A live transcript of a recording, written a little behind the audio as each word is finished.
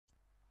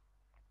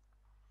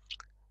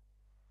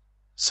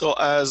So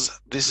as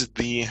this is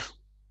the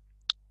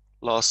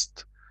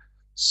last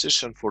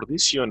session for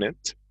this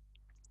unit,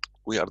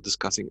 we are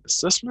discussing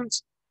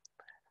assessments,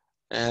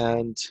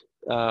 and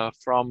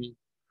from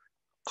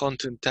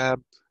content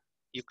tab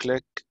you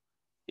click,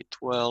 it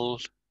will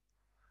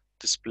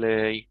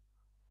display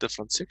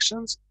different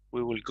sections.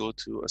 We will go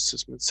to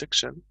assessment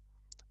section,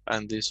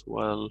 and this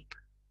will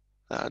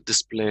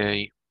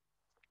display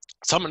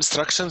some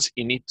instructions.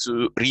 You need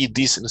to read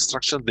these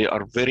instructions, they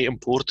are very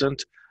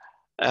important.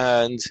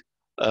 And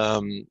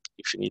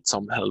if you need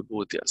some help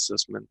with the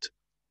assessment,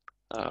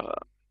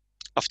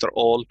 after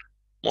all,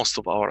 most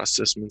of our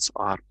assessments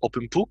are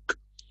open book.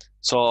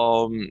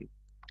 So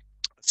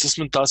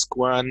assessment task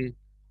 1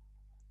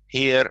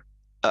 here,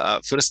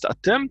 first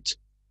attempt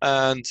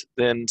and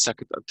then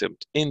second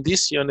attempt. In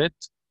this unit,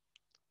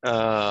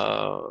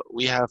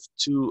 we have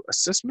 2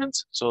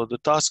 assessments. So the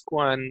task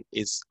 1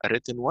 is a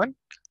written one.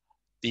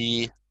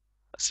 The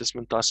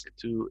assessment task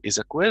 2 is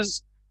a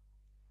quiz,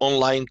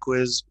 online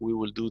quiz. We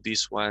will do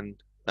this one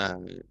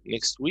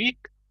next week.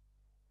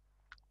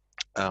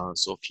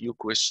 So few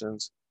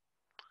questions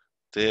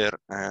there,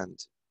 and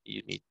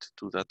you need to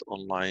do that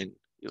online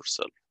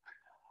yourself.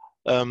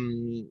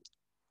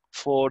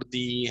 For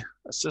the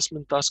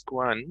assessment task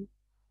 1,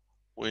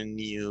 when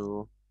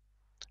you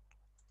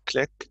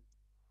click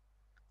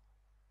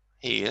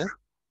here,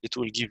 it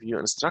will give you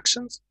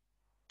instructions.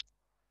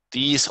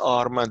 These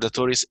are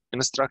mandatory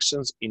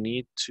instructions. You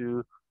need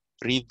to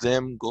read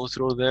them, go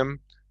through them.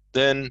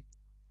 Then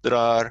there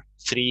are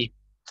 3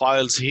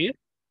 files here.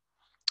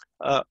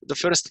 The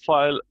first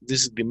file,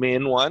 this is the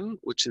main one,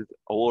 which is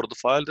a Word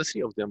file. The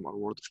 3 of them are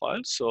Word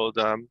files. So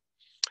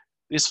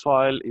this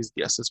file is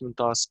the assessment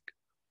task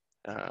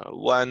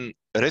 1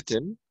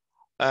 written,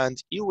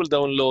 and you will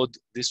download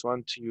this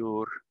one to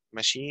your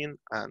machine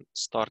and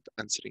start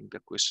answering the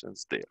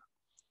questions there.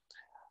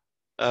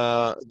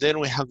 Then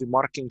we have the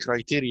marking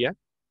criteria,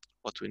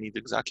 what we need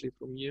exactly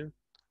from you,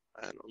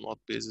 and on what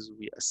basis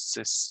we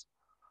assess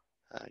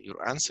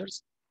your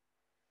answers.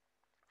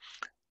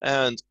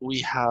 And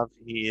we have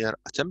here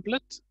a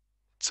template.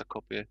 It's a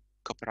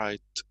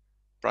copyright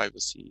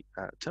privacy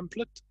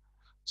template.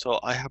 So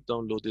I have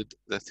downloaded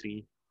the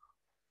 3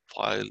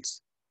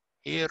 files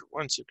here.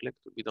 Once you click,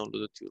 to be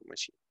downloaded to your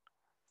machine.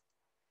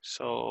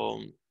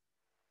 So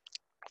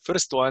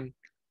first one,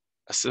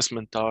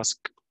 assessment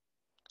task.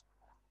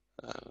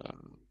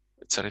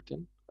 It's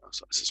written.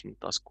 So assessment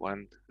task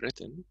 1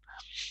 written.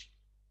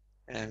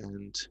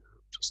 And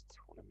just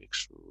want to make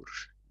sure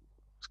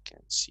you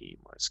can see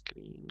my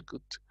screen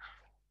good.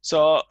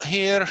 So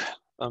here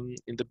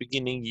in the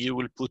beginning, you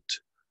will put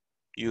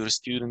your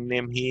student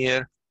name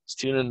here,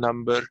 student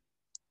number,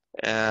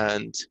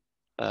 and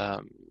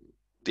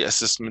the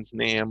assessment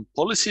name,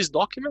 policies,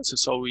 documents.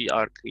 So we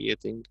are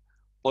creating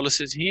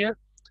policies here,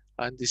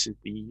 and this is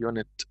the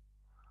unit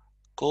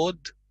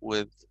code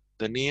with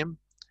the name.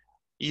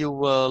 You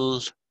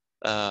will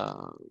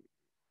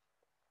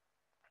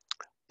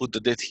put the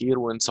date here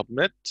when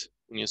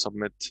you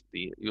submit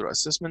your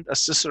assessment.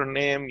 Assessor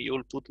name, you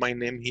will put my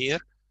name here.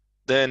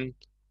 Then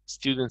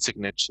student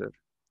signature.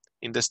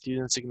 In the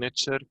student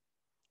signature,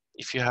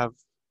 if you have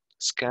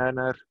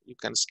scanner, you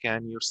can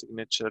scan your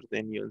signature,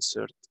 then you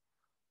insert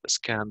the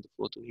scanned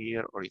photo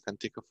here, or you can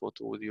take a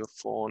photo with your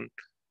phone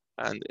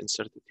and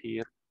insert it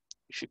here.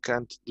 If you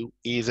can't do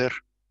either,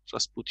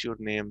 just put your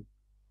name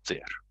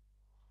there.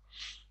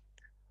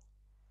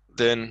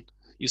 Then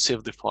you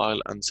save the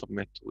file and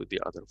submit with the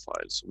other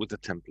files with the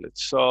template.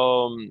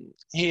 So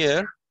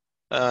here,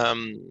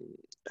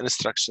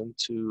 instruction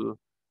to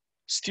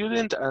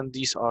student, and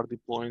these are the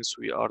points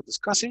we are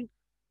discussing.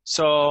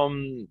 So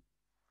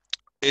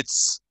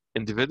it's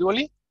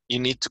individually, you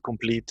need to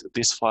complete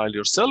this file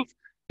yourself.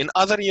 In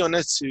other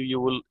units, you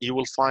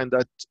will find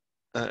that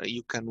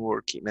you can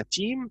work in a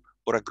team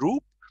or a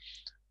group.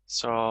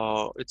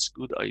 So it's a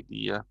good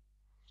idea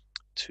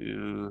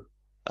to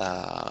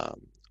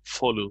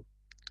follow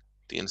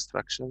the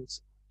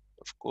instructions,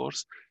 of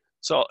course.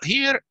 So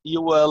here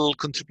you will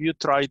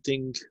contribute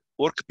writing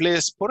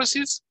workplace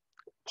policies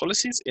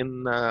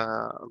in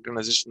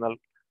organizational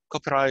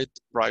copyright,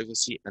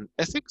 privacy, and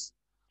ethics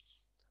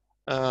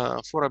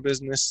for a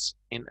business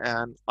in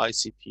an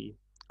ICT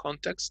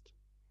context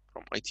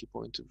from IT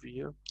point of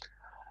view.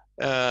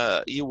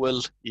 You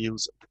will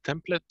use the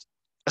template.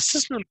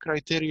 Assessment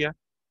criteria.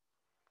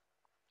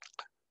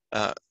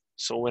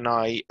 So when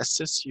I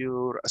assess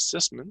your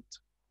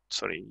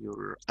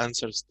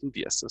answers to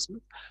the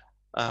assessment,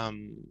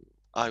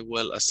 I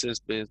will assess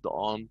based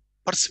on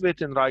participate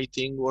in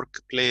writing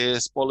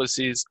workplace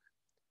policies.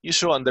 You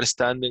show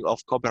understanding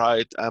of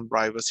copyright and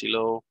privacy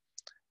law.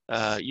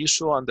 You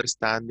show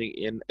understanding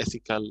in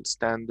ethical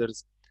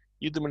standards.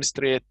 You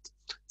demonstrate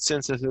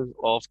sensitive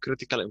of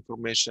critical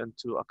information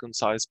to a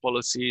concise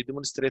policy.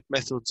 Demonstrate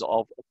methods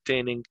of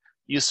obtaining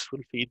useful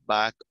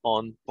feedback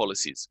on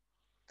policies.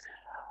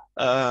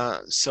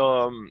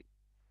 So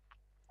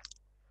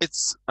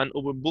it's an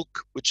open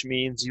book, which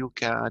means you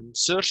can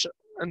search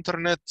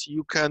internet.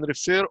 You can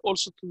refer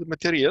also to the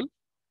material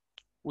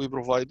we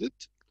provided,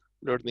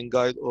 learning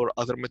guide or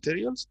other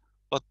materials,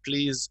 but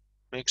please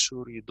make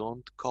sure you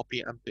don't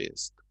copy and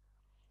paste.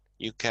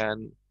 You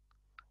can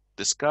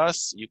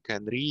discuss, you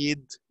can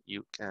read,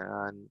 you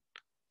can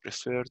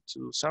refer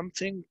to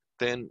something,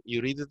 then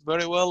you read it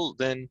very well,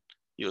 then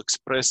you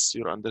express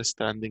your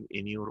understanding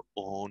in your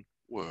own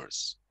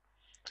words.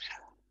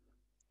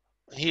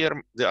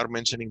 Here they are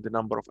mentioning the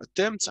number of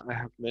attempts. I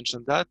have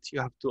mentioned that you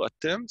have 2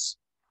 attempts.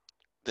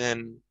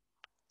 Then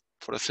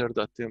for a 3rd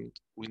attempt,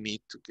 we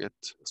need to get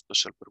a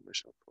special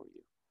permission for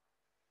you.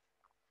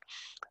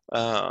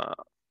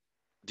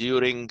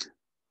 During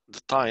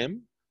the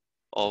time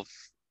of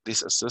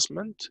this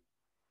assessment,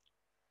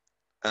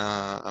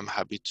 I'm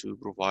happy to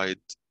provide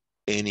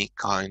any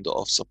kind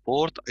of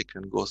support. I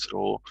can go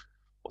through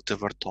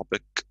whatever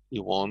topic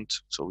you want,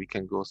 so we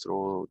can go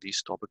through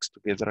these topics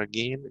together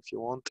again if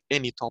you want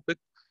any topic.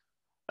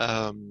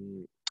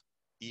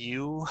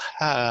 You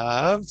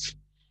have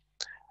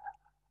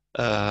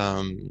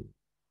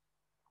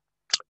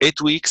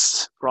 8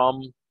 weeks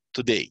from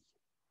today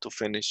to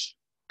finish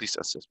this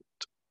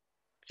assessment.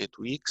 8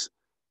 weeks.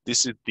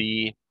 This is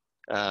the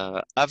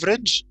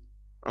average.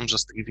 I'm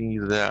just giving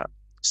you the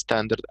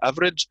standard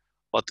average,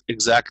 but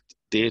exact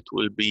date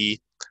will be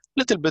a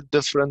little bit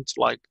different,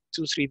 like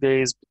 2-3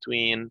 days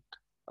between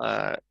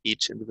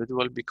each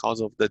individual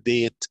because of the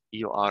date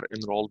you are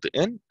enrolled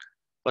in.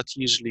 But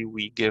usually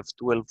we give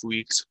 12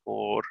 weeks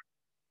for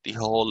the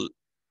whole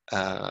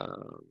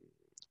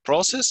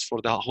process,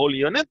 for the whole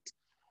unit.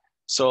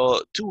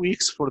 So 2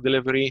 weeks for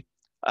delivery,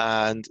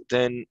 and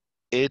then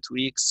 8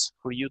 weeks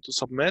for you to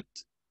submit.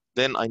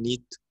 Then I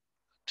need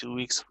 2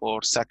 weeks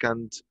for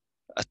second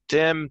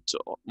attempt,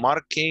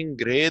 marking,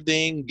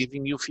 grading,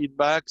 giving you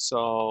feedback.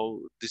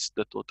 So this is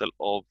the total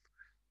of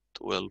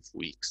 12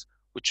 weeks,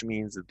 which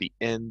means the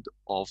end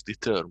of the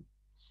term.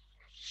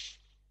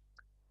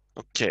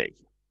 Okay.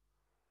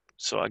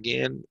 So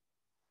again,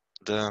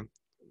 the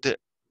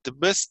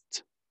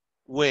best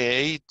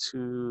way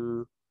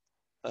to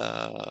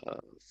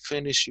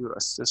finish your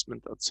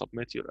assessment and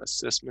submit your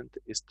assessment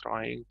is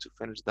trying to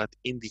finish that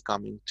in the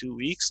coming 2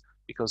 weeks,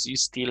 because you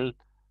still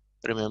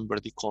remember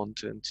the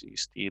content, you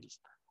still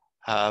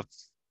have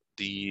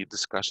the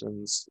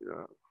discussions,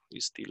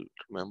 you still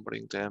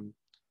remembering them.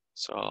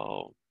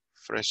 So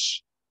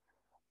fresh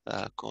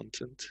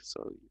content,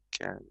 so you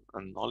can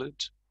and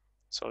knowledge.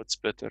 So it's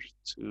better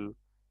to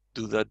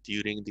do that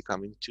during the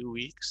coming 2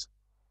 weeks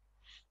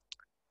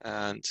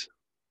and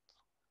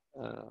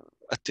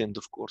attend,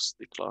 of course,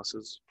 the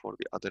classes for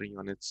the other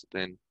units.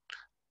 Then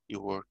you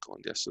work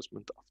on the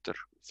assessment after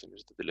you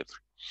finish the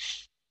delivery.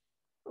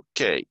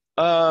 Okay.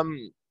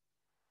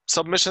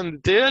 Submission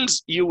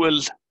details. You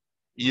will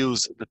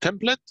use the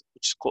template,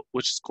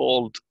 which is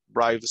called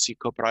privacy,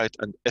 copyright,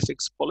 and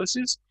ethics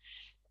policies.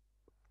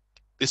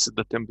 This is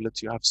the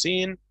template you have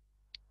seen.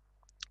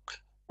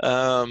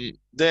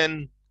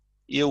 Then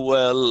you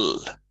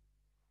will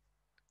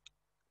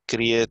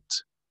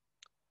create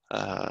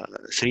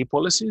 3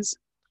 policies,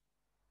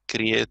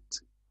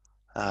 create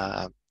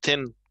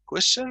 10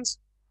 questions,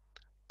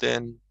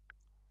 then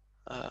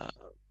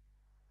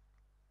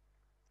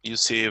you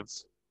save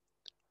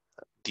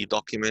the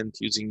document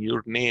using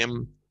your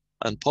name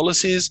and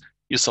policies,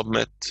 you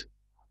submit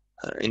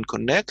in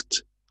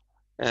Connect,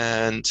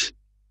 and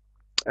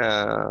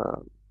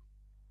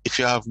if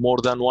you have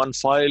more than 1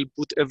 file,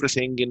 put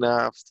everything in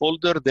a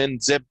folder, then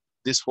zip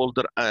this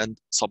folder and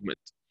submit.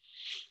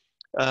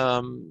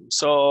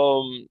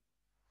 So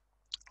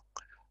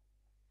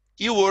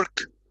you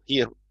work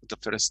here, the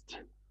first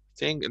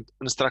thing,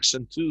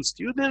 instruction to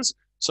students.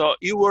 So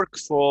you work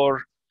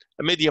for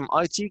a medium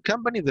IT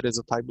company. There is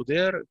a typo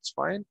there, it's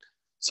fine.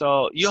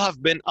 So you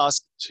have been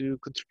asked to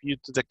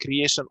contribute to the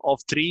creation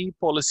of 3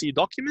 policy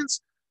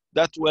documents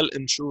that will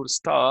ensure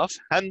staff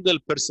handle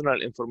personal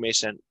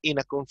information in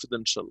a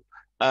confidential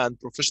and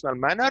professional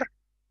manner,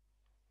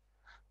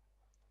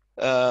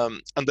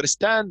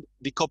 understand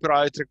the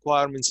copyright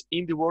requirements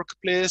in the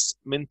workplace,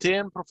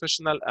 maintain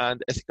professional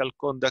and ethical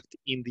conduct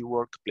in the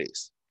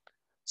workplace.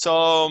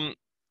 So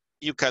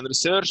you can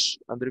research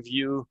and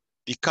review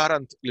the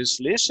current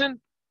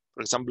legislation,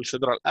 for example,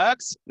 federal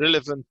acts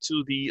relevant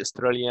to the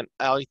Australian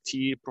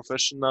IT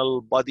professional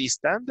body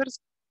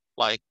standards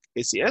like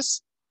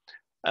ACS,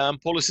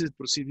 policies,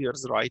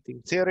 procedures,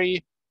 writing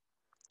theory,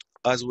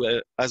 as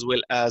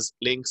well as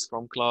links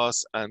from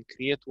class, and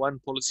create 1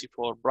 policy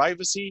for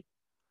privacy,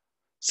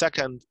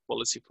 2nd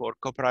policy for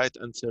copyright,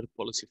 and 3rd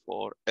policy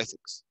for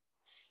ethics.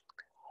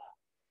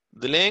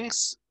 The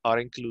links are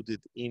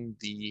included in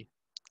the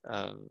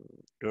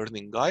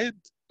learning guide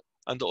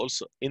and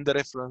also in the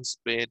reference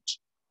page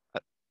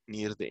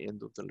near the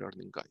end of the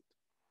learning guide.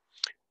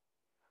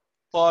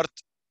 Part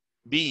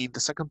B, the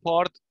second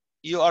part,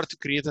 you are to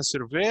create a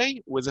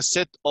survey with a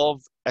set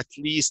of at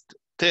least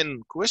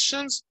 10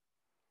 questions.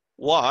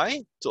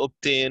 Why? To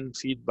obtain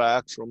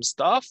feedback from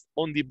staff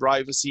on the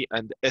privacy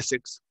and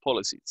ethics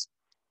policies.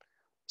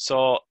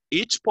 So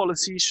each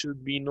policy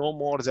should be no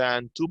more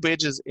than 2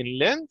 pages in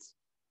length,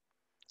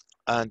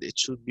 and it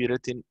should be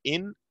written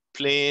in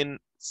plain,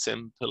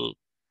 simple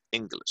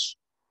English.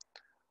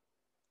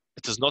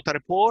 It is not a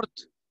report.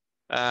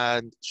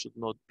 and should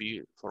not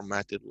be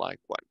formatted like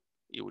one.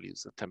 You will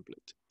use a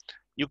template.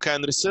 You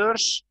can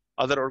research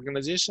other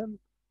organization,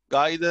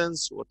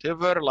 guidance,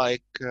 whatever,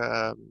 like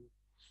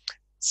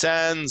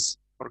SANS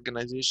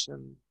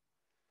organization,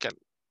 can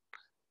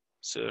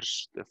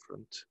search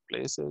different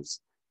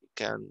places. You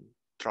can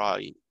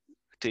try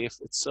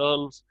TAFE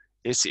itself,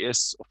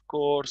 ACS, of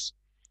course.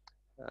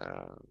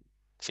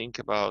 Think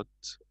about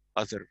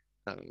other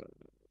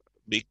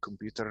big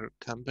computer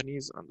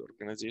companies and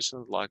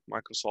organizations like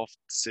Microsoft,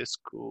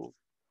 Cisco,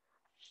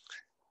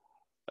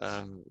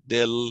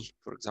 Dell,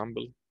 for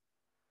example.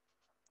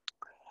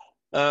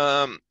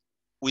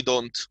 We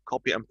don't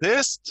copy and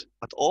paste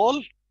at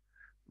all,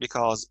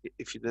 because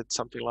if you did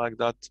something like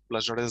that,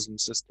 plagiarism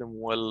system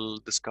will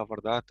discover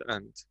that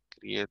and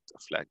create a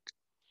flag.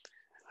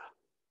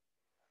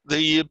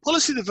 The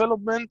policy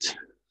development,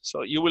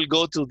 so you will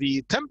go to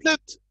the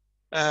template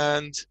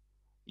and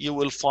you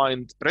will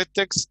find red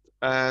text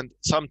and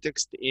some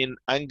text in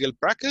angle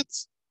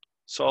brackets.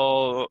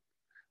 So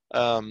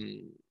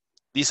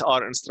these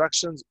are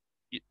instructions.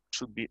 It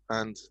should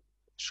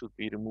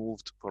be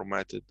removed,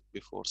 formatted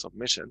before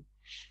submission.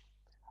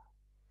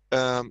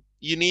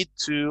 You need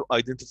to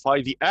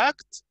identify the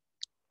act,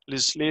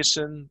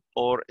 legislation,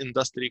 or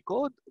industry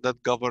code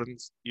that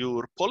governs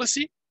your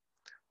policy.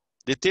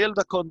 Detail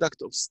the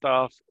conduct of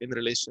staff in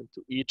relation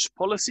to each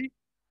policy.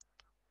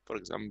 For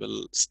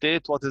example,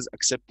 state what is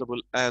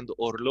acceptable and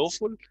or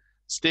lawful.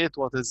 State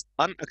what is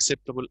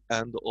unacceptable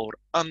and or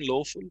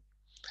unlawful.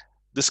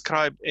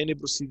 Describe any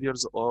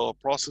procedures or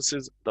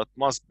processes that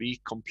must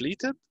be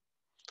completed.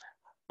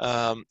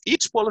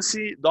 Each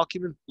policy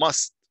document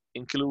must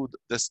include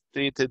the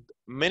stated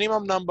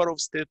minimum number of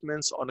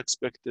statements on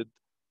expected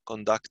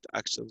conduct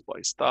actions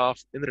by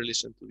staff in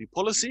relation to the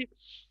policy.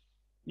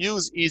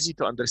 Use easy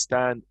to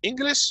understand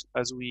English,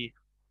 as we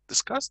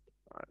discussed,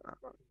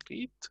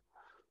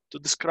 to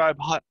describe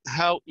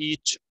how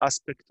each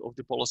aspect of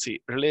the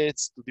policy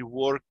relates to the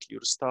work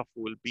your staff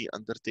will be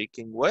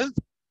undertaking with,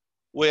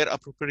 where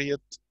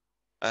appropriate,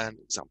 and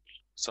example.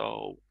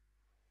 So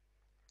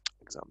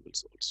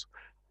examples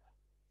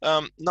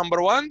also.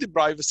 Number one, the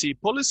privacy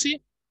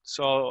policy.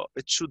 So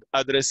it should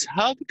address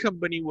how the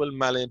company will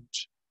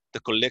manage the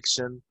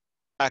collection,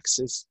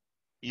 access,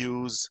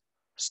 use,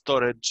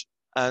 storage,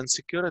 and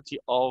security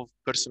of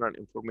personal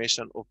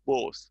information of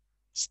both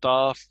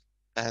staff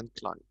and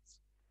clients.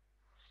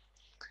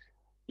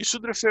 You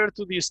should refer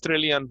to the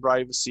Australian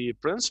privacy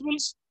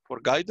principles for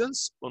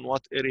guidance on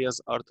what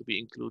areas are to be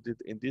included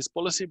in this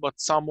policy, but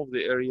some of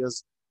the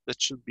areas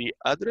that should be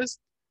addressed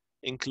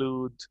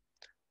include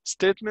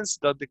statements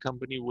that the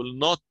company will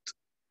not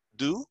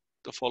do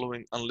the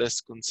following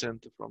unless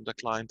consent from the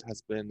client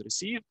has been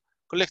received,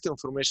 collect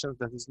information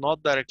that is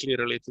not directly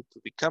related to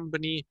the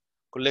company,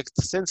 collect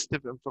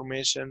sensitive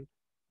information,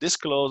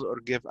 disclose or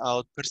give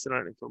out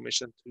personal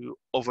information to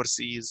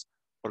overseas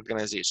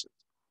organizations.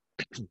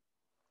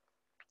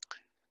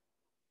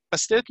 A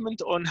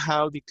statement on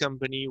how the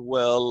company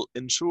will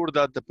ensure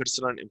that the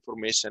personal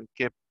information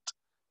kept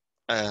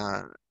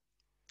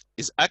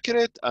is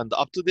accurate and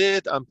up to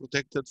date and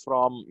protected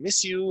from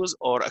misuse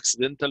or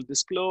accidental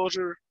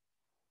disclosure.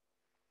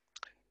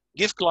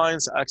 Give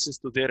clients access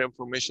to their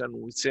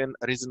information within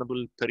a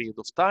reasonable period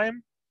of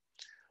time.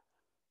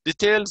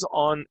 Details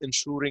on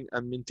ensuring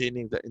and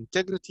maintaining the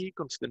integrity,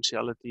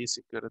 confidentiality,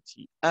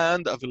 security,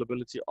 and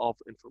availability of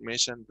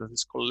information that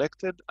is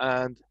collected,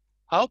 and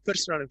how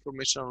personal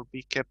information will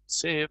be kept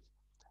safe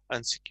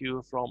and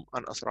secure from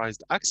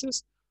unauthorized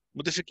access,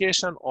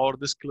 modification or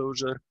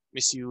disclosure,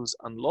 misuse,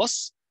 and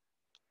loss.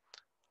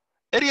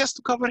 Areas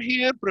to cover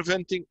here: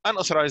 preventing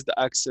unauthorized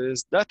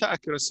access, data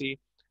accuracy,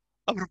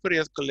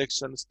 appropriate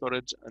collection,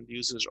 storage, and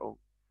usage of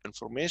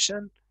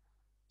information.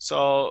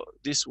 So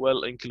this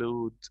will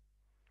include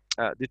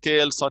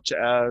details such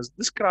as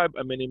describe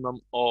a minimum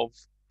of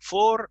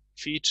 4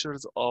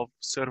 features of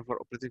server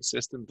operating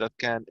system that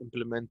can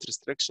implement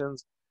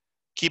restrictions,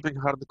 keeping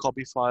hard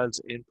copy files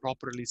in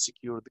properly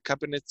secured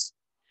cabinets,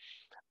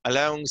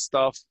 allowing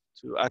staff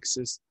to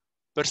access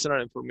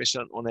personal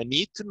information on a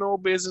need-to-know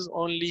basis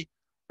only,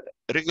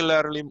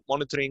 regularly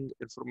monitoring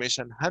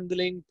information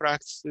handling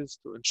practices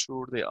to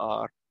ensure they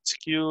are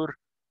secure,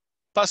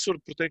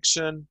 password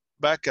protection,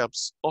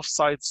 backups,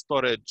 off-site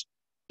storage,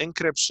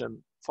 encryption,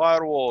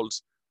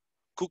 firewalls,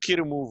 cookie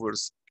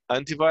removers,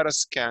 antivirus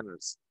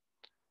scanners,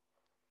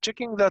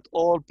 checking that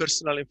all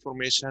personal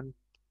information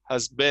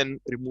has been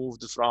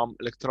removed from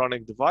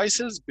electronic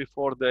devices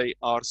before they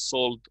are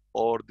sold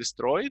or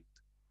destroyed.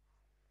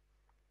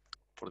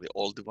 For the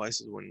old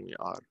devices, when we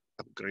are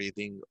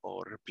upgrading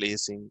or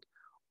replacing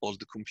all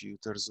the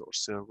computers or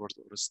servers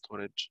or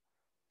storage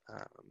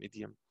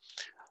medium.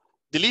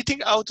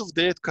 Deleting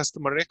out-of-date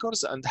customer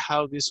records and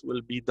how this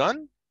will be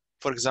done.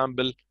 For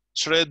example,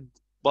 shred,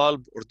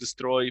 bulb, or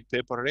destroy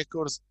paper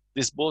records,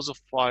 dispose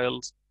of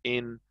files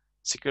in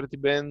security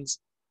bins,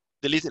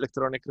 delete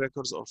electronic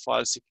records or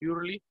files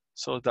securely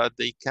so that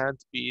they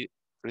can't be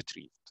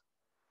retrieved.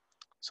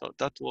 So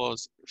that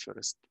was the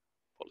first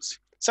policy.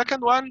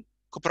 Second one,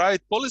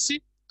 copyright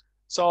policy.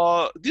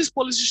 So this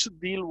policy should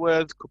deal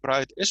with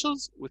copyright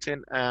issues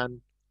within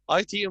an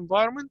IT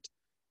environment.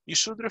 You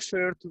should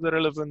refer to the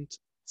relevant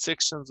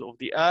sections of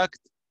the Act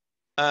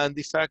and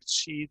the fact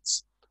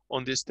sheets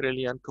on the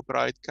Australian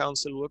Copyright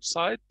Council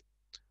website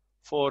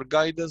for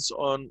guidance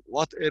on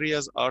what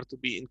areas are to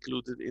be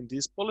included in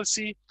this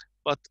policy,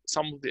 but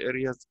some of the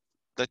areas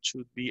that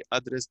should be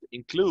addressed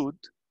include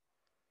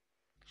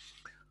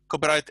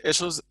copyright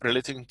issues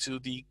relating to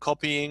the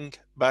copying,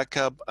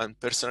 backup, and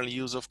personal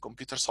use of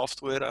computer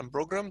software and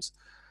programs,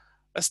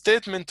 a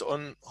statement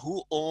on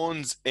who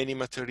owns any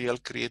material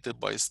created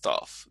by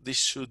staff. This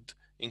should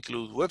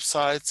include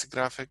websites,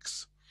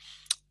 graphics,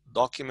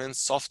 documents,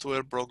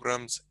 software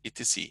programs,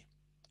 etc.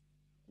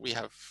 We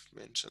have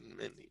mentioned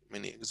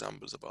many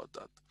examples about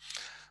that.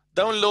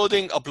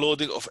 Downloading,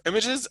 uploading of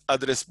images,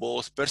 address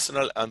both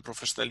personal and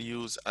professional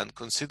use and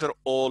consider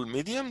all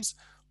mediums,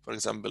 for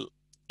example,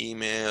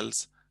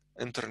 emails,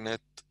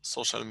 internet,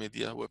 social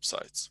media,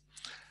 websites.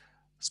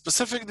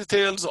 Specific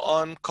details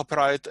on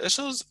copyright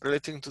issues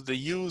relating to the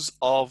use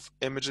of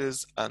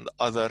images and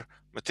other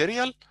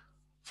material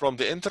from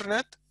the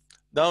internet,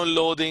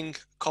 downloading,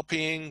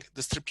 copying,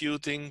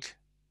 distributing,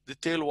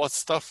 detail what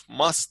staff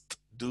must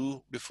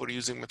do before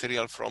using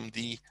material from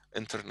the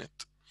internet.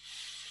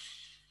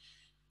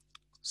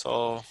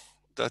 So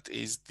that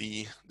is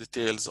the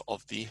details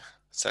of the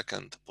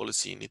second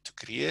policy you need to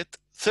create.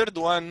 Third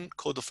one,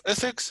 code of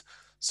ethics.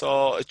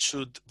 So it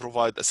should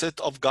provide a set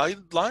of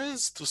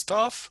guidelines to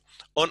staff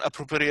on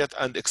appropriate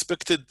and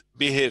expected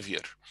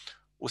behavior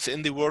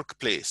within the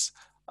workplace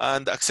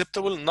and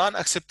acceptable,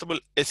 non-acceptable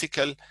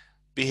ethical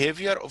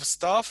behavior of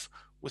staff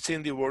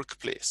within the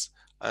workplace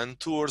and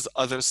towards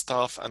other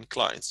staff and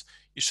clients.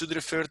 You should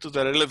refer to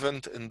the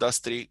relevant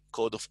industry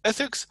code of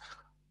ethics,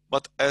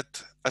 but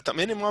at a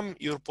minimum,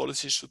 your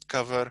policy should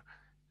cover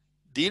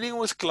dealing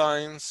with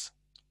clients,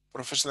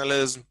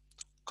 professionalism,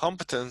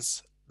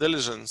 competence,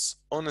 diligence,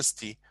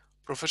 honesty,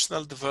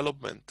 professional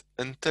development,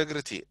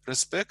 integrity,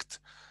 respect,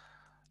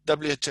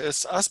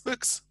 WHS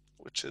aspects,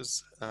 which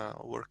is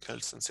work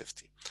health and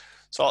safety.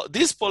 So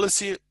this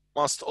policy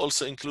must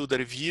also include a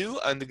review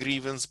and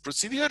grievance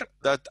procedure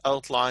that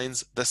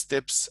outlines the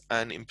steps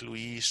an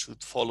employee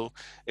should follow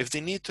if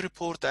they need to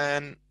report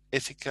an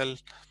ethical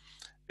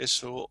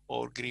issue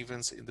or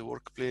grievance in the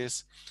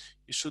workplace.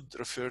 You should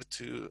refer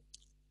to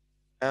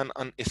an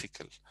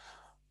unethical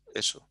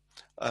issue.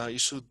 You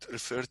should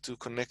refer to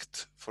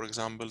connect, for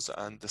examples,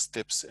 and the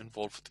steps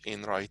involved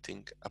in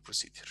writing a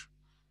procedure.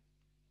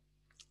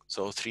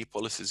 So 3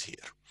 policies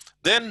here.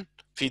 Then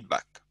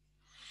feedback.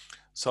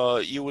 So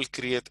you will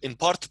create, in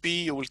part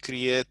B, you will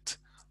create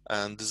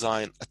and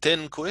design a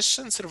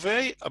 10-question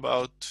survey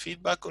about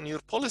feedback on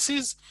your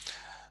policies.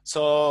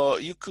 So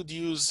you could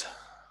use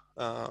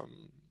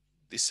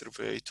this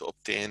survey to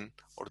obtain,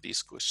 or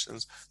these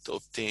questions to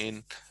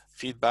obtain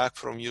feedback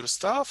from your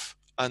staff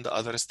and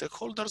other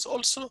stakeholders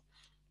also,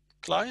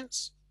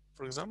 clients,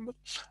 for example,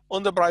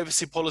 on the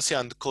privacy policy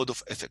and the code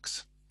of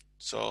ethics.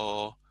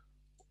 So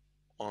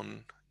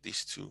on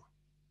these 2.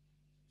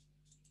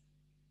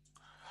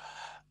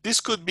 This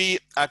could be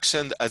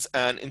actioned as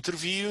an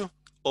interview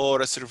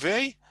or a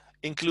survey.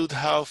 Include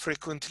how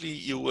frequently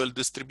you will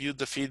distribute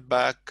the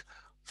feedback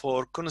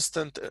for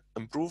constant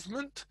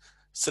improvement.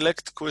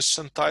 Select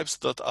question types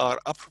that are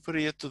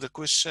appropriate to the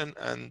question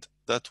and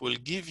that will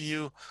give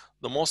you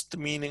the most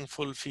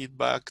meaningful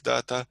feedback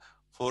data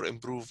for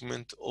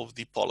improvement of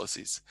the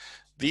policies.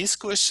 These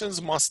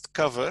questions must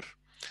cover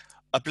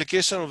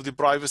application of the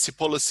privacy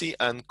policy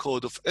and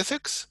code of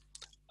ethics,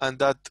 and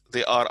that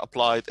they are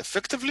applied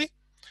effectively,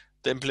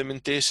 the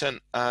implementation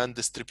and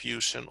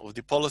distribution of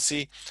the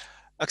policy,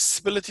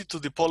 accessibility to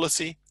the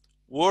policy,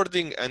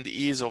 wording and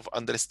ease of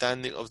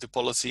understanding of the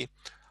policy,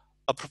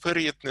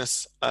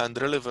 appropriateness and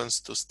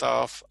relevance to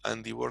staff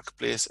and the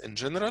workplace in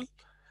general,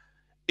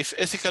 if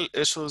ethical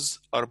issues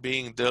are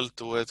being dealt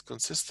with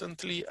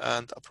consistently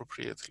and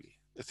appropriately,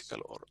 ethical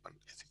or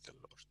unethical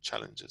or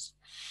challenges.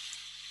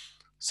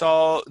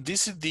 So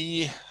this is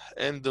the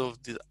end of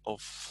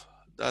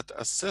that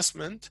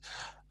assessment.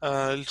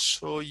 I'll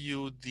show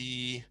you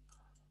the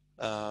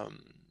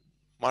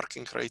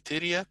marking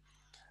criteria.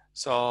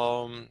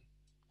 So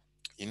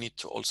you need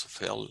to also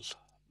fill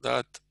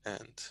that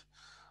and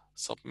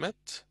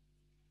submit.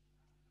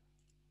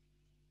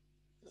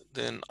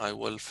 Then I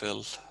will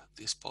fill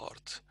this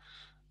part.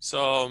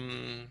 So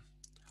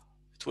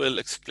it will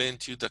explain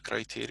to you the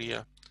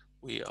criteria.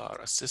 We are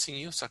assessing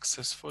you: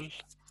 successful,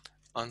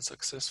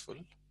 unsuccessful.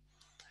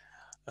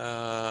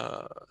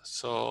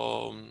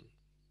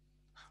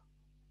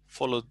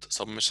 Followed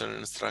submission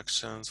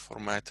instructions,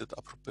 formatted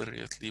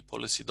appropriately,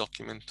 policy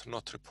document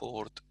not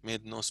report,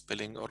 made no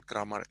spelling or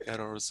grammar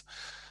errors.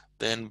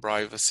 Then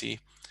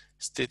privacy,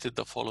 stated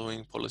the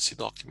following policy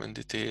document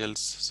details.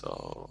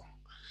 So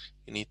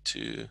you need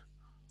to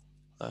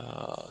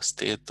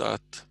state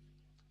that.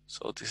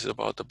 So this is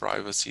about the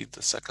privacy,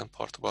 the second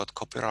part about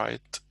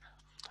copyright,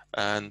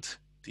 and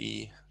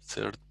the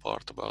third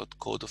part about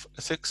code of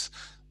ethics.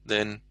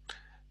 Then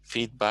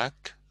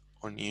feedback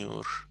on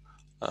your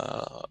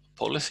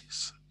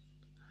policies.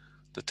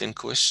 the 10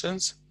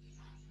 questions.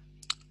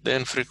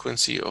 Then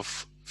frequency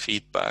of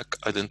feedback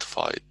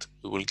identified.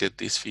 We will get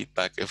this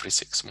feedback every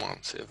 6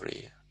 months,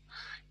 every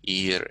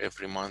year,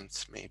 every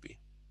month maybe.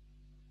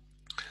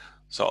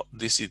 So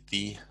this is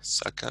the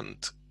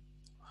second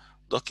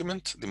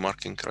document, the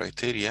marking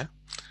criteria.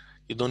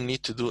 You don't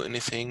need to do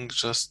anything,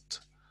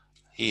 just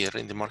here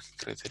in the marking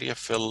criteria,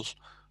 fill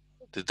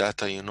the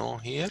data you know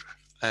here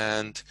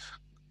and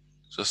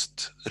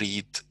just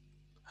read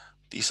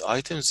these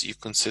items. You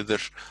consider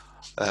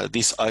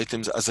these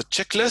items as a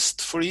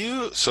checklist for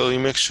you, so you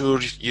make sure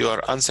you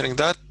are answering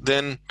that,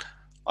 then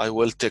I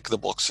will tick the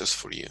boxes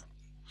for you.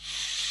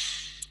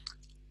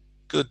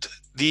 Good.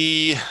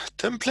 The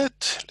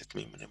template, let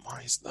me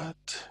minimize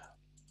that.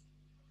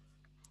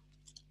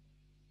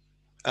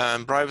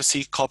 And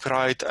privacy,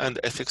 copyright, and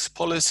ethics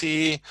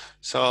policy.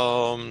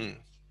 So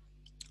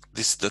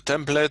this is the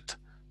template.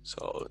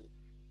 So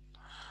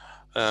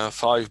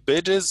 5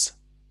 pages.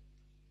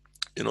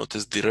 You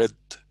notice the red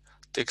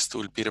text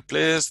will be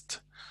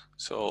replaced.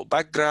 So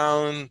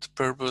background,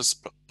 purpose,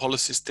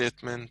 policy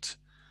statement.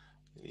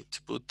 You need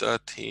to put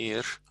that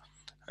here.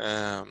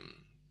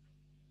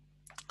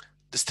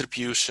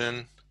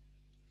 Distribution,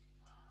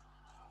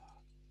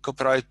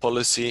 copyright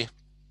policy,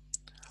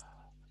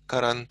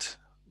 current,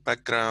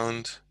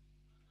 background,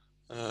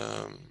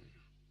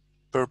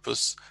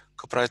 purpose,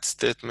 copyright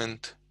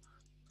statement,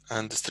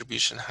 and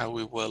distribution, how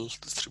we will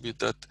distribute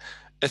that.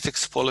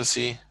 Ethics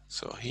policy,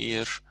 so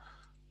here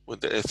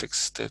with the ethics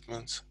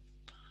statements.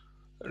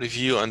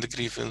 Review and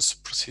grievance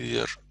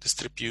procedure,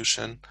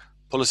 distribution,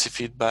 policy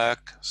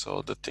feedback,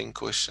 so the 10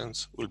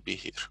 questions will be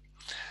here.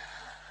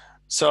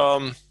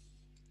 So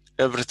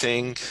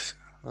everything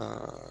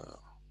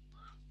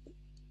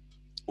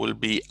will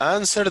be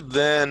answered,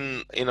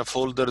 then in a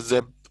folder,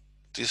 zip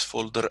this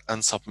folder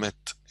and submit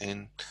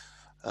in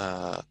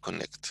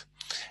Connect.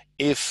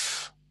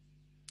 If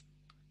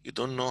you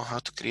don't know how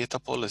to create a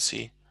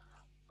policy,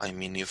 I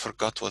mean, you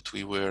forgot what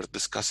we were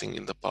discussing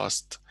in the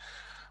past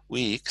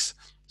weeks,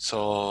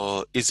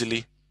 so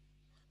easily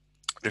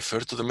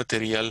refer to the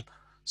material,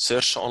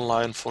 search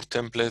online for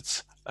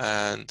templates,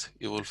 and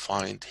you will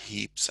find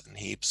heaps and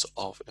heaps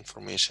of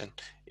information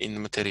in the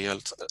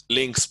materials,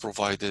 links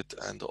provided,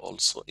 and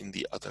also in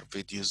the other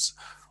videos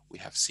we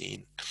have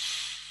seen.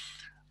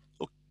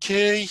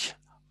 Okay,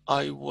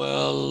 I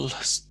will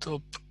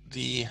stop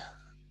the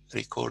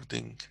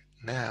recording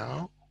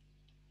now.